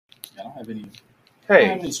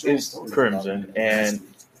Hey, it's Crimson, and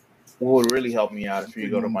what would really help me out if you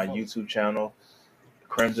go to my YouTube channel,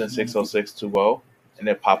 Crimson60620, and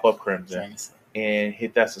then pop up Crimson and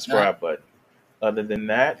hit that subscribe button. Other than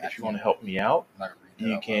that, if you want to help me out,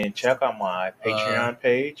 you can check out my Patreon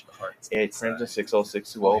page at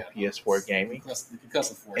Crimson60620 PS4 Gaming.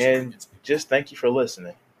 And just thank you for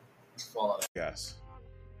listening. Guys,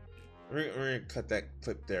 we're gonna cut that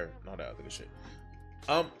clip there. Not that other shit.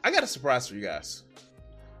 I got a surprise for you guys.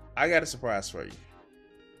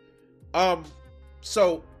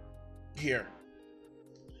 So here,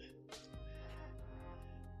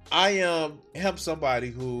 I am somebody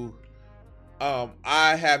who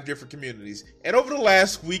I have different communities, and over the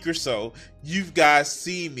last week or so, you guys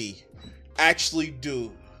see me actually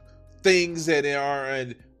do things that are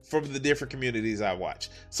from the different communities I watch.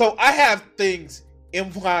 So I have things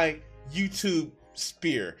in my YouTube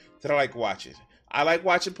sphere that I like watching. I like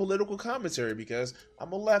watching political commentary because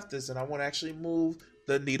I'm a leftist and I want to actually move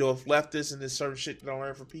the needle of leftist, and there's certain shit that I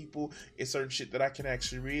learn from people. It's certain shit that I can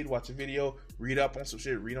actually read, watch a video, read up on some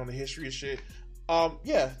shit, read on the history of shit.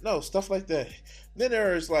 Stuff like that. Then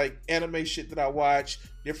there's like anime shit that I watch,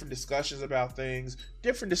 different discussions about things,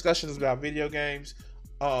 different discussions about video games,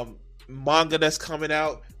 manga that's coming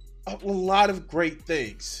out, a lot of great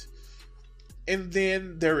things. And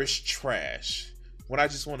then there is trash, when I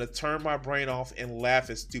just want to turn my brain off and laugh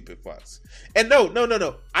at stupid fucks. And no.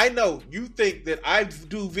 I know you think that I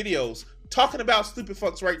do videos talking about stupid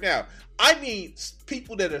fucks right now. I mean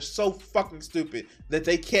people that are so fucking stupid that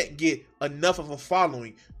they can't get enough of a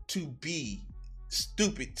following to be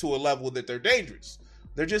stupid to a level that they're dangerous.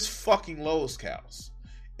 They're just fucking lowest cows.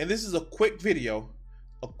 And this is a quick video,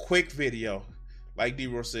 like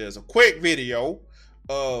D-Roy says, a quick video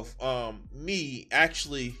of me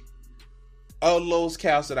actually lowest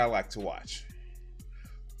cows that I like to watch.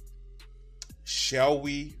 Shall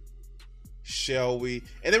we? And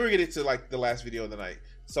then we're getting to like the last video of the night.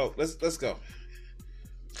 So let's go.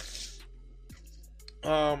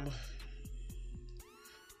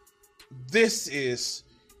 This is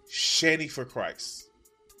Shanny for Christ.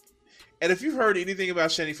 And if you've heard anything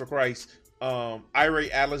about Shanny for Christ,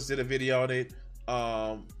 Irate Atlas did a video on it.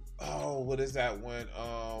 What is that one?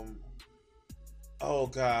 Oh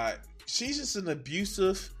God. She's just an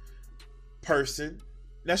abusive person.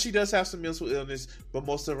 Now, she does have some mental illness, but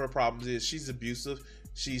most of her problems is she's abusive,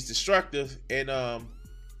 she's destructive, and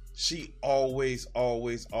she always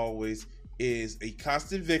is a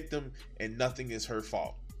constant victim, and nothing is her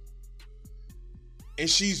fault. And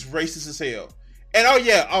she's racist as hell. And oh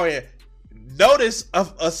yeah, notice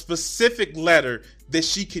of a specific letter that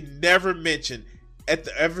she can never mention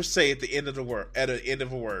ever say at the end of a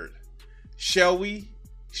word. Shall we?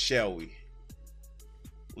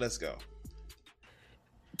 Let's go.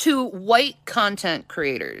 To white content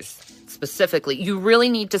creators specifically, you really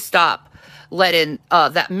need to stop letting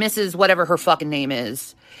that Mrs. whatever her fucking name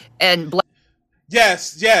is and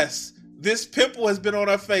Yes. This pimple has been on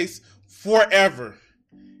her face forever,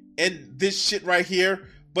 and this shit right here.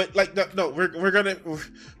 But like, no, we're gonna.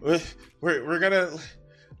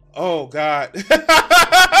 Oh God,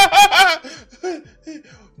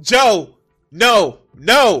 Joe, no.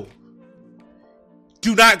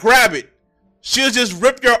 Do not grab it. She'll just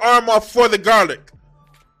rip your arm off for the garlic.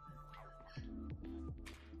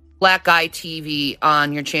 Black Guy TV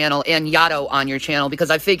on your channel and Yato on your channel, because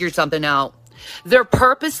I figured something out. They're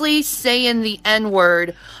purposely saying the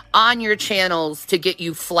N-word on your channels to get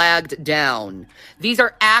you flagged down. These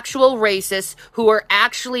are actual racists who are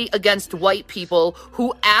actually against white people,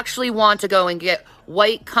 who actually want to go and get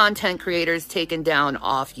white content creators taken down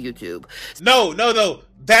off YouTube. No.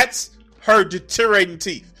 That's her deteriorating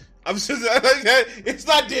teeth. I'm just, it's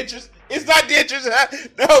not dentures.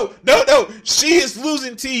 No. She is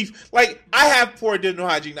losing teeth. Like, I have poor dental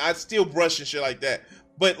hygiene. I still brush and shit like that.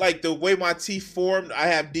 But like the way my teeth formed, I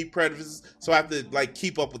have deep crevices, so I have to like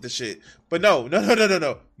keep up with the shit. But no.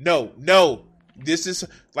 This is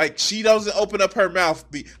like, she doesn't open up her mouth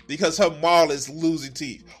because her maul is losing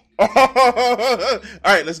teeth. All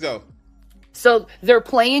right, let's go. So they're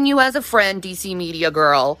playing you as a friend, DC Media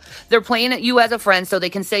Girl. They're playing you as a friend so they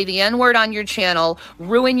can say the N-word on your channel,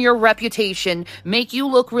 ruin your reputation, make you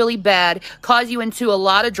look really bad, cause you into a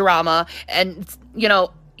lot of drama, and, you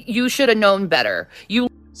know, you should have known better.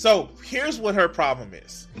 So here's what her problem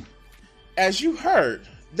is. As you heard,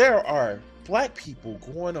 there are black people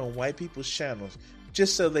going on white people's channels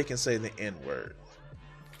just so they can say the N-word.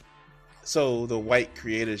 So the white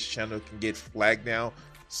creators' channel can get flagged down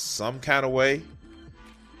some kind of way.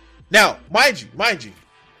 Now, mind you,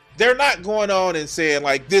 they're not going on and saying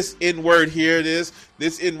like this N-word here, this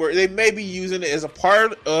N-word. They may be using it as a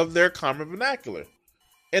part of their common vernacular.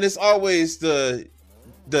 And it's always the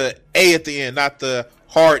A at the end, not the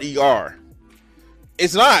hard ER.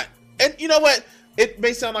 It's not. And you know what? It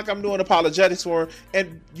may sound like I'm doing apologetics for her,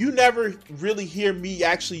 and you never really hear me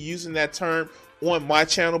actually using that term on my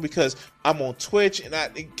channel because I'm on Twitch, and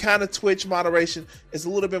kind of Twitch moderation is a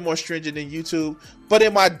little bit more stringent than YouTube. But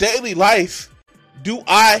in my daily life, do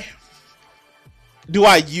I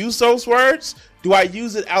use those words? Do I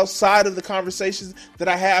use it outside of the conversations that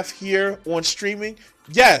I have here on streaming?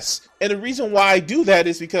 Yes. And the reason why I do that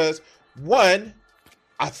is because, one,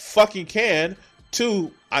 I fucking can.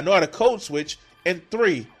 Two, I know how to code switch. And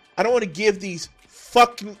three, I don't want to give these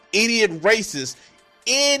fucking idiot racists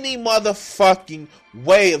any motherfucking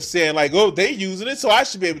way of saying like, oh, they using it, so I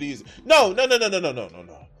should be able to use it. No.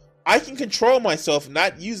 I can control myself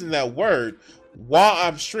not using that word while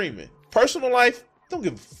I'm streaming. Personal life, don't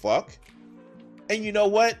give a fuck. And you know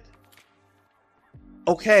what?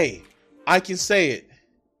 Okay, I can say it.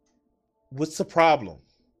 What's the problem?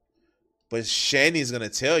 But Shani's gonna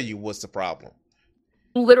tell you what's the problem.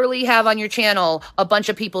 You literally have on your channel a bunch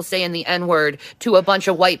of people saying the N-word to a bunch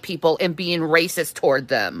of white people and being racist toward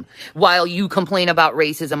them while you complain about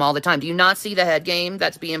racism all the time. Do you not see the head game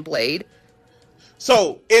that's being played?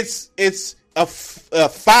 So it's a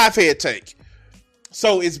 5-head take.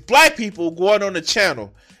 So it's black people going on the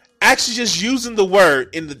channel actually just using the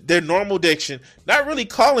word in their normal diction, not really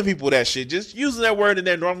calling people that shit, just using that word in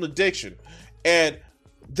their normal diction. And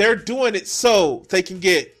they're doing it so they can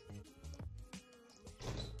get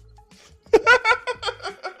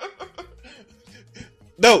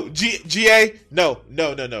no, GA, no.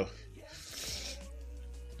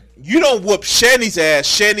 You don't whoop Shani's ass,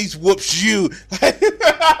 Shani's whoops you.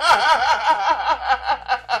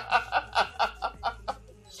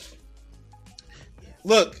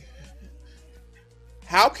 Look,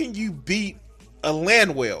 how can you beat a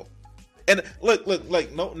land whale? And look,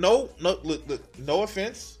 no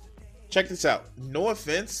offense. Check this out. No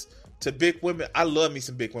offense to big women. I love me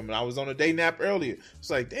some big women. I was on a day nap earlier. It's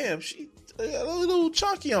like, damn, she a little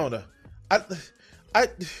chunky on her.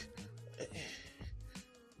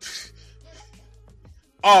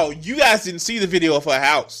 Oh, you guys didn't see the video of her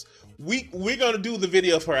house. We're gonna do the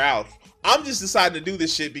video of her house. I'm just deciding to do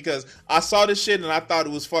this shit because I saw this shit and I thought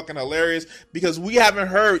it was fucking hilarious because we haven't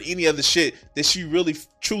heard any of the shit that she really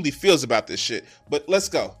truly feels about this shit. But let's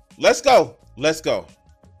go.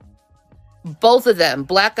 Both of them,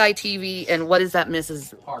 Black Guy TV and what is that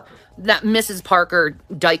Mrs. Parker? That Mrs. Parker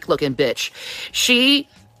dyke looking bitch. She,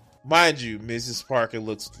 mind you, Mrs. Parker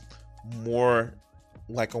looks more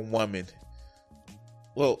like a woman.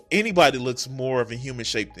 Well, anybody looks more of a human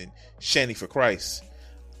shape than Shani for Christ.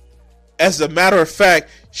 As a matter of fact,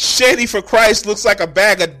 Shani for Christ looks like a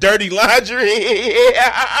bag of dirty laundry.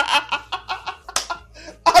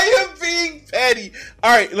 I am being petty.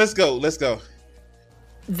 All right, let's go.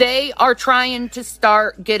 They are trying to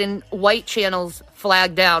start getting white channels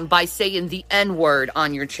flagged down by saying the N-word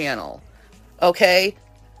on your channel. Okay?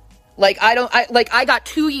 I got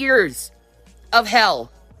 2 years of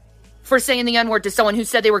hell for saying the N-word to someone who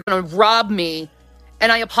said they were going to rob me,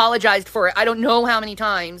 and I apologized for it. I don't know how many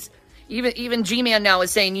times. Even G-Man now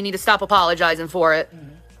is saying you need to stop apologizing for it.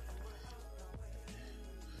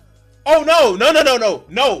 Oh, no.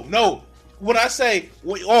 When I say,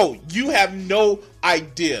 oh, you have no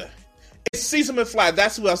idea. It's Cecil McFly.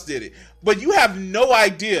 That's who else did it. But you have no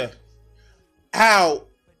idea how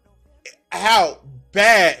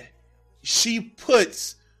bad she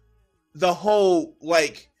puts the whole,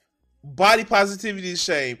 body positivity to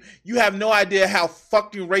shame. You have no idea how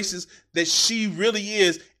fucking racist that she really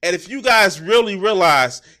is. And if you guys really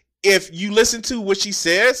realize, if you listen to what she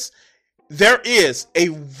says, there is a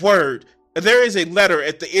letter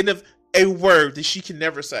at the end of a word that she can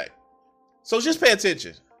never say. So just pay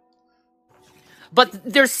attention. But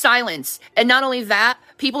there's silence. And not only that,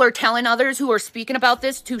 people are telling others who are speaking about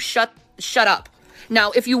this to shut up. Now,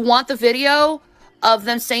 if you want the video of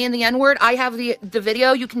them saying the N-word, I have the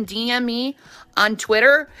video. You can DM me on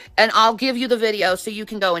Twitter, and I'll give you the video so you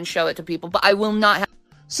can go and show it to people. But I will not have...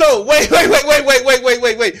 So, wait.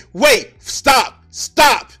 Stop.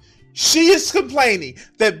 She is complaining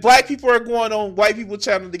that black people are going on white people's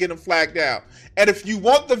channel to get them flagged down. And if you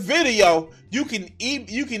want the video, you can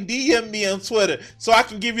DM me on Twitter so I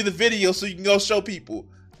can give you the video so you can go show people.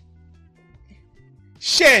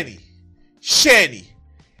 Shani,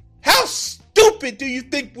 how stupid do you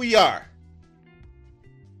think we are?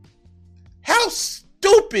 How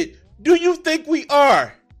stupid do you think we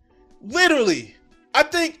are? Literally, I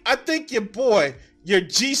think your boy Your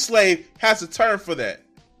G slave has a term for that.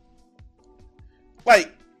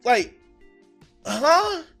 Like,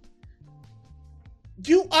 huh?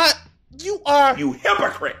 You are You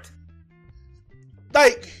hypocrite.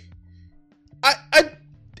 like,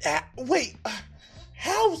 wait,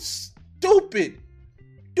 how stupid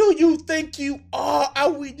do you think you are?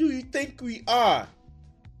 How do you think we are?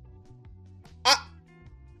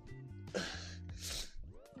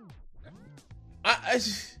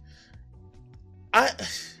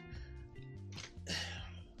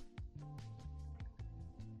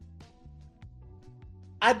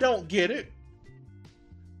 I don't get it.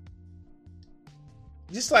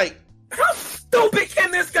 Just like, how stupid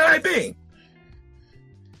can this guy be?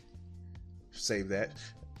 Save that.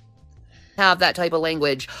 Have that type of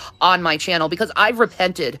language on my channel because I've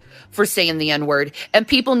repented for saying the N-word, and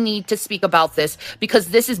people need to speak about this because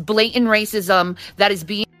this is blatant racism that is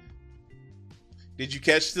being Did you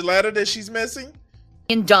catch the letter that she's missing?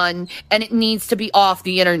 Done, and it needs to be off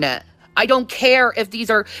the internet. I don't care if these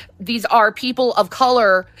are people of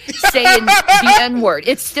color saying the N-word.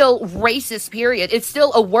 It's still racist, period. It's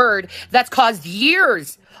still a word that's caused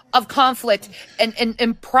years of conflict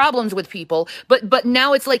and problems with people. But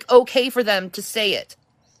now it's like okay for them to say it.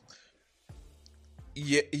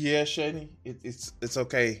 Yeah, Shani. It's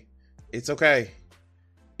okay. It's okay.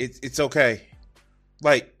 It's okay.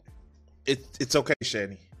 Like it's okay,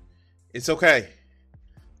 Shani. It's okay.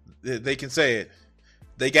 They can say it.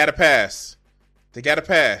 They got a pass. They got a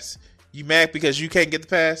pass. You mad because you can't get the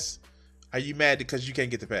pass? Are you mad because you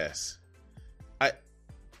can't get the pass?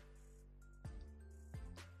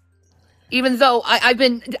 Even though I've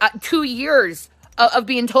been 2 years of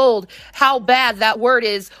being told how bad that word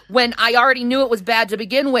is when I already knew it was bad to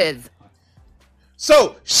begin with.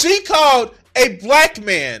 So she called a black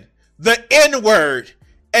man the N-word,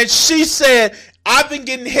 and she said, I've been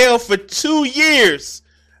getting hell for 2 years.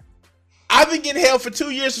 I've been getting hell for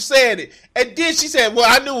 2 years for saying it. And then she said, well,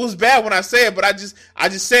 I knew it was bad when I said it, but I just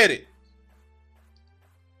said it.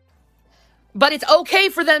 But it's okay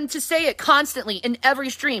for them to say it constantly in every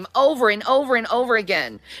stream, over and over and over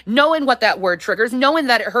again, knowing what that word triggers, knowing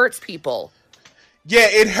that it hurts people. Yeah,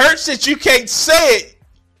 it hurts that you can't say it.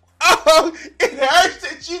 Oh, it hurts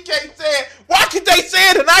that you can't say it. Why can they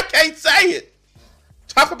say it and I can't say it?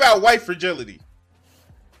 Talk about white fragility.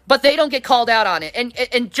 But they don't get called out on it.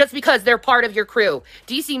 And just because they're part of your crew.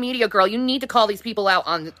 DC Media Girl, you need to call these people out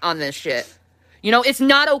on this shit. You know, it's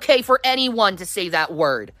not okay for anyone to say that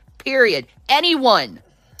word. Period. Anyone.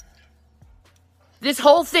 This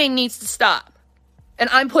whole thing needs to stop. And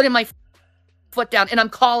I'm putting my foot down and I'm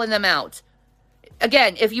calling them out.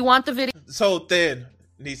 Again, if you want the video... This whole thing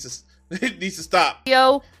needs to stop.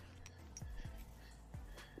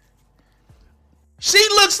 She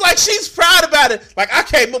looks like she's proud about it. Like, I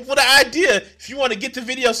came up with an idea. If you want to get the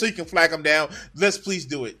video so you can flag them down, let's please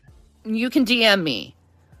do it. You can DM me.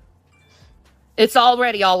 It's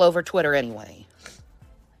already all over Twitter anyway.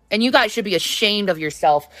 And you guys should be ashamed of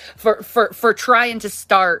yourself for trying to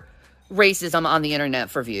start racism on the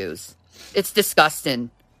internet for views. It's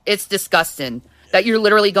disgusting. It's disgusting that you're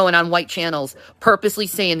literally going on white channels purposely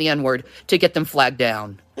saying the N-word to get them flagged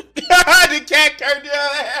down. The cat turned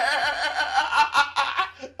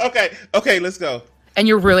Okay, let's go. And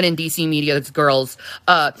you're ruining DC Media Girl's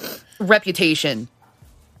reputation.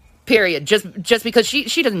 Period. Just because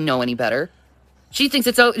she doesn't know any better. She thinks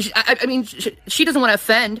it's... I mean, she doesn't want to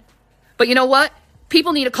offend. But you know what?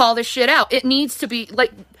 People need to call this shit out. It needs to be,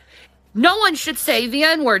 like... No one should say the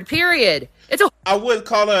N-word, period. I wouldn't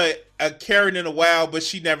call her a Karen in a while, but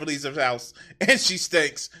she never leaves her house. And she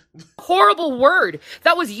stinks. Horrible word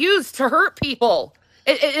that was used to hurt people.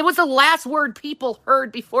 It was the last word people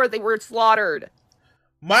heard before they were slaughtered.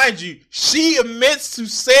 Mind you, she admits to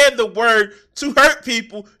saying the word to hurt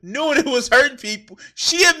people, knowing it was hurting people.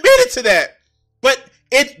 She admitted to that. But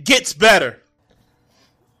it gets better.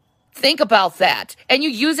 Think about that. And you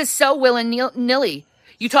use it so willy-nilly.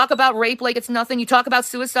 You talk about rape like it's nothing. You talk about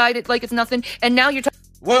suicide like it's nothing. And now you're talking...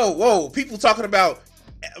 Whoa. People talking about,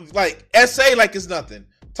 like, SA like it's nothing.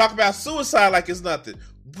 Talk about suicide like it's nothing.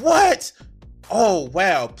 What? Oh,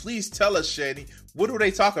 wow. Please tell us, Shani. What do they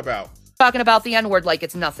talk about? Talking about the N-word like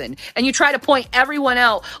it's nothing. And you try to point everyone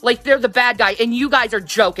out like they're the bad guy, and you guys are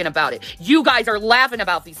joking about it. You guys are laughing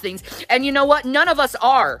about these things. And you know what? None of us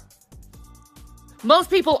are.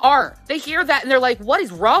 Most people aren't. They hear that and they're like, what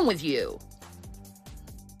is wrong with you?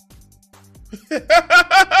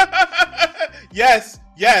 Yes.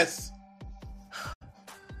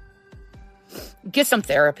 Get some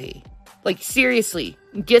therapy. Like, seriously,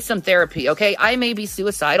 get some therapy, okay? I may be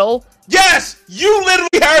suicidal. Yes! You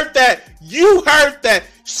literally heard that! You heard that!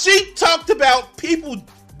 She talked about people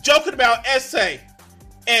joking about essay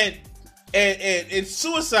and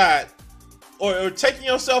suicide or taking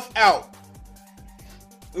yourself out.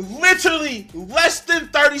 Literally less than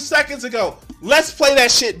 30 seconds ago. Let's play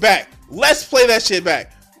that shit back. Let's play that shit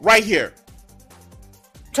back. Right here.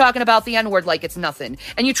 Talking about the N-word like it's nothing.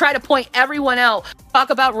 And you try to point everyone out.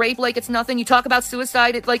 Talk about rape like it's nothing. You talk about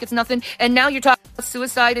suicide like it's nothing. And now you're talking about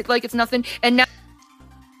suicide like it's nothing. And now...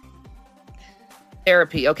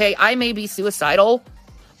 Therapy, okay? I may be suicidal,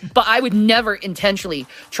 but I would never intentionally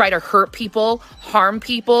try to hurt people, harm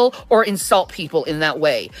people, or insult people in that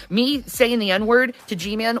way. Me saying the N-word to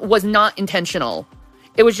G-Man was not intentional.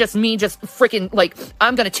 It was just me just freaking, like,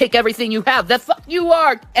 I'm gonna take everything you have. The fuck you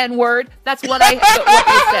are, N-word. That's what I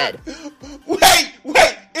said. Wait.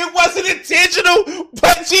 It wasn't intentional,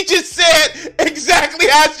 but she just said exactly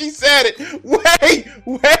how she said it. Wait.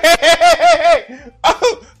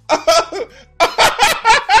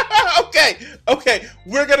 Okay.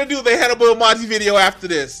 We're gonna do the Hannibal Monty video after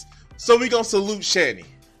this. So we're gonna salute Shani.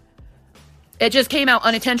 It just came out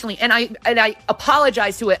unintentionally, and I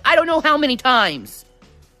apologized to it. I don't know how many times.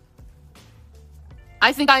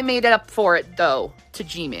 I think I made up for it, though, to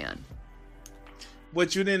G-Man.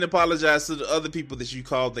 But you didn't apologize to the other people that you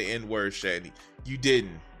called the N-word, Shani. You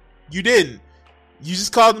didn't. You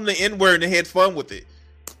just called them the N-word and had fun with it.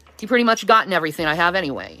 You pretty much gotten everything I have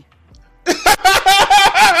anyway.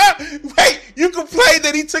 Wait, you complained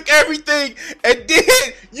that he took everything, and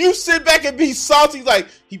then you sit back and be salty like,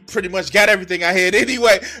 he pretty much got everything I had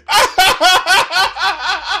anyway.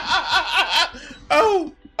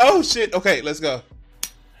 Oh shit. Okay, let's go.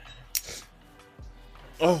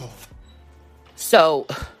 Oh. So,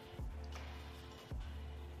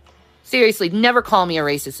 seriously, never call me a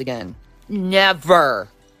racist again. Never.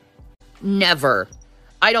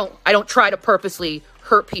 I don't try to purposely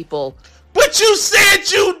hurt people. But you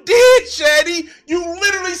said you did, Shani. You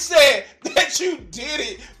literally said that you did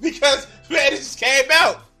it because, man, it just came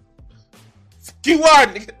out. You are.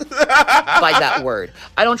 By that word.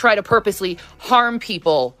 I don't try to purposely harm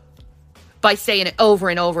people by saying it over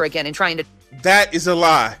and over again and trying to... That is a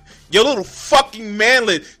lie. Your little fucking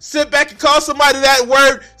manlet. Sit back and call somebody that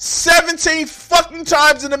word 17 fucking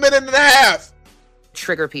times in a minute and a half.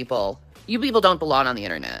 Trigger people. You people don't belong on the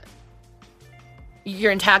internet.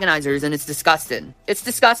 You're antagonizers, and it's disgusting. It's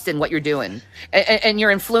disgusting what you're doing. And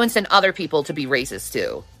you're influencing other people to be racist,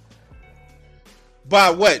 too.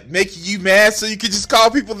 By what? Making you mad so you can just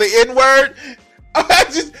call people the N-word?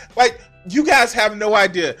 You guys have no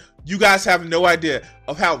idea. You guys have no idea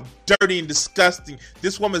of how dirty and disgusting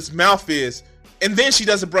this woman's mouth is. And then she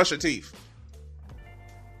doesn't brush her teeth.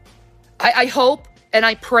 I hope and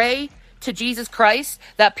I pray to Jesus Christ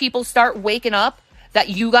that people start waking up, that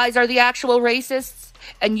you guys are the actual racists,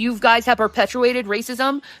 and you guys have perpetuated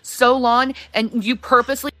racism so long, and you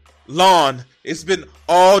purposely... Lawn. It's been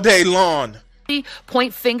all day long.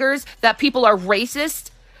 Point fingers that people are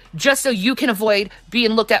racist just so you can avoid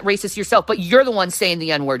being looked at racist yourself. But you're the one saying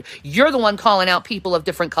the N-word. You're the one calling out people of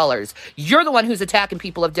different colors. You're the one who's attacking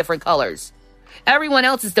people of different colors. Everyone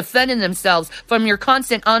else is defending themselves from your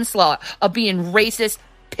constant onslaught of being racist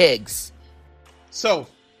pigs. So,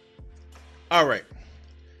 all right.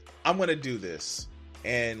 I'm going to do this.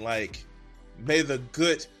 And, may the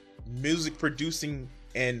good music producing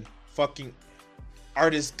and fucking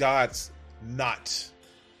artist gods not,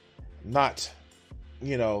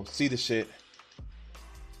 see the shit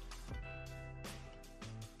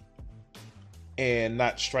and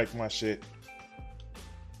not strike my shit.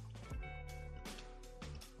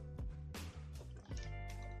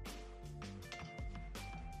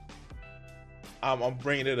 I'm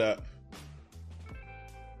bringing it up.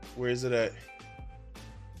 Where is it at?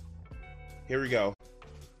 Here we go.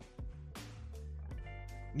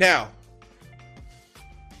 Now,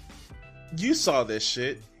 you saw this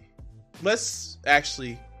shit. Let's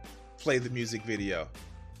actually play the music video.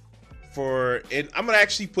 And I'm gonna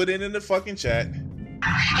actually put it in the fucking chat. He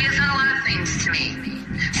has done a lot of things to me.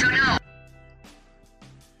 So no.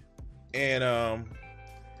 And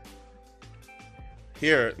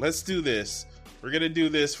here, let's do this. We're gonna do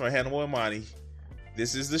this for Hannibal and Monty.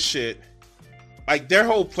 This is the shit. Their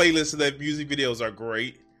whole playlist of their music videos are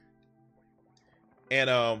great. And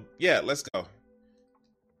yeah, let's go.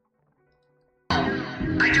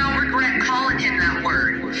 I don't regret calling him that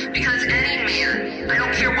word, because any man, I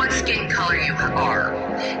don't care what skin color you are,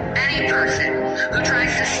 any person who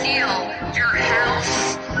tries to steal your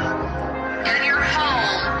house and your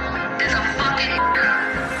home is a fucking...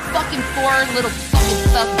 Fuck fucking four little fucking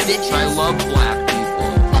thug bitches. I love black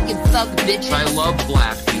people. Fucking thug bitches. I love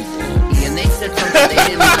black people. And they said something they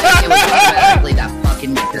didn't like. It was automatically that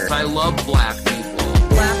fucking nigger. I love black people.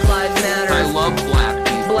 Black Lives Matter. I love black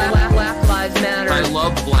people. Black Lives Matter. I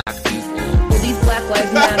love black people. Well, these Black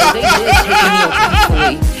Lives Matter, they did take a kneel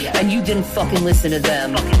peacefully, and you didn't fucking listen to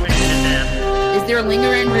them. Is there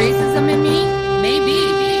lingering racism in me? Maybe.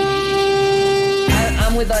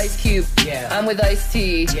 I'm with Ice Cube. Yeah. I'm with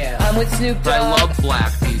Ice-T. Yeah. I'm with Snoop Dogg. I love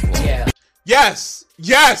black people. Yeah. Yes,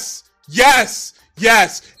 yes, yes,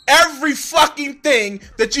 yes. Every fucking thing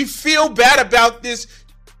that you feel bad about this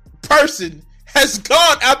person has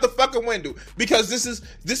gone out the fucking window because this is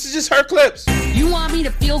just her clips. You want me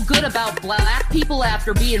to feel good about black people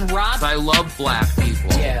after being robbed? I love black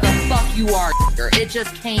people. Yeah. The fuck you are, it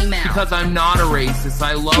just came out. Because I'm not a racist,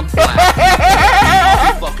 I love black people.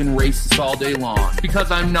 I'll be fucking racist all day long. Because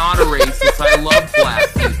I'm not a racist, I love black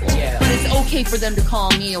people. Yeah. But it's okay for them to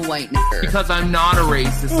call me a white nigger. Because I'm not a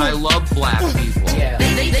racist, I love black people. Yeah.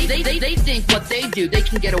 They think what they do, they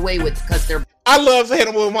can get away with because they're... I love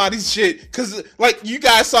Hannibal Amati's shit because, like, you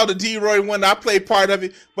guys saw the D-Roy one. I played part of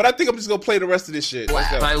it, but I think I'm just gonna play the rest of this shit.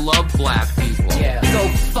 I love black people. Yeah. Go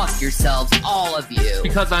fuck yourselves, all of you.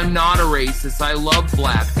 Because I'm not a racist, I love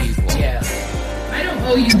black people. Yeah. I don't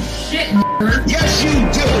owe you shit, nigger. Yes, you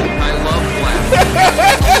do. I love black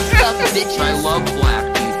people. Fuck bitches. I love black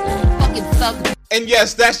people. Fucking thug And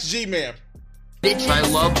yes, that's G-Man. bitches. I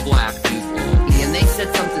love black people. And they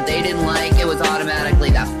said something they didn't like. It was automatically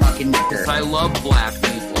that fucking nigger. I love black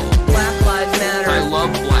people. Black Lives Matter. I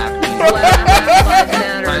love black people. Black Lives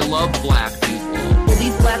Matter. I love black people. Well,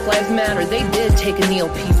 these Black Lives Matter, they did take a kneel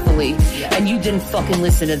peacefully, and you didn't fucking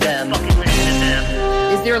listen to them.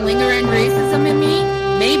 Is there lingering racism in me?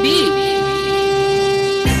 Maybe.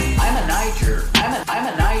 I'm a Niger.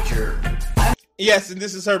 I'm a Niger. Yes, and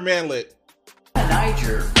this is her manlet. I'm a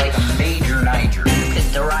Niger. Like a major Niger. You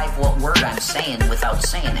can derive what word I'm saying without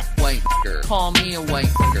saying it. White nigger. Call me a white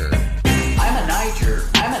nigger. I'm a Niger.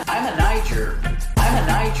 I'm a Niger. I'm a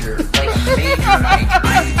Niger. Like a major Niger.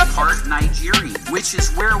 I'm part Nigerian, which is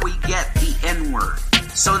where we get the N-word.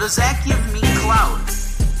 So does that give me clout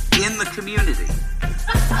in the community?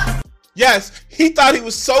 Yes, he thought he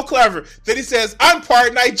was so clever that he says, I'm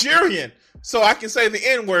part Nigerian, so I can say the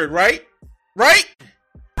N-word, right? Right?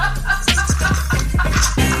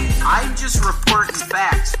 I'm just reporting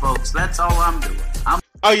facts, folks. That's all I'm doing.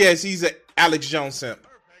 Oh, yes, he's an Alex Jones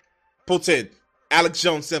simpleton. Alex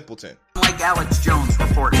Jones simpleton. Like Alex Jones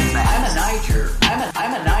reporting facts. I'm a Niger. I'm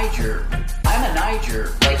a Niger. I'm a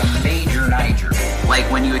Niger. Like a major Niger. Like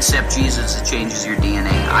when you accept Jesus, it changes your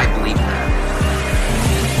DNA. I believe that.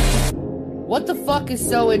 What the fuck is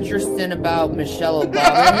so interesting about Michelle Obama?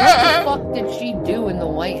 And what the fuck did she do in the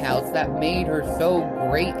White House that made her so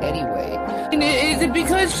great anyway? And is it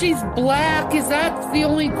because she's black? Is that the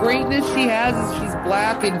only greatness she has is she's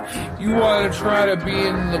black? And You want to try to be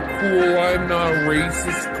in the cool I'm not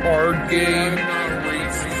racist card game?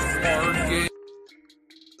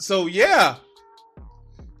 So, yeah.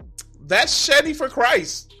 That's Shetty for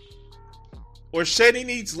Christ. Or Shetty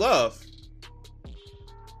Needs Love.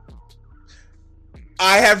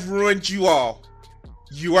 I have ruined you all.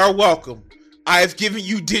 You are welcome. I have given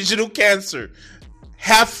you digital cancer.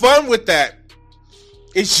 Have fun with that.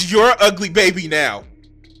 It's your ugly baby now.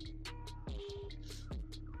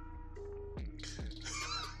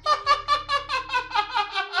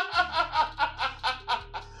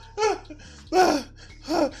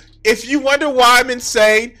 If you wonder why I'm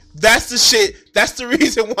insane, that's the shit. That's the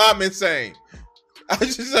reason why I'm insane. I'm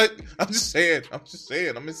just saying,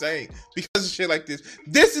 I'm insane because of shit like this.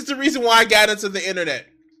 This is the reason why I got into the internet.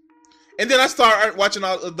 And then I started watching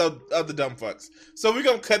all of the other dumb fucks. So we're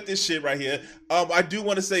gonna cut this shit right here. I do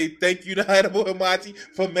want to say thank you to Hannibal Amati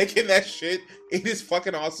for making that shit. It is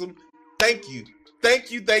fucking awesome. Thank you.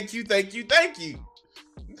 Thank you.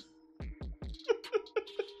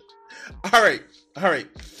 All right.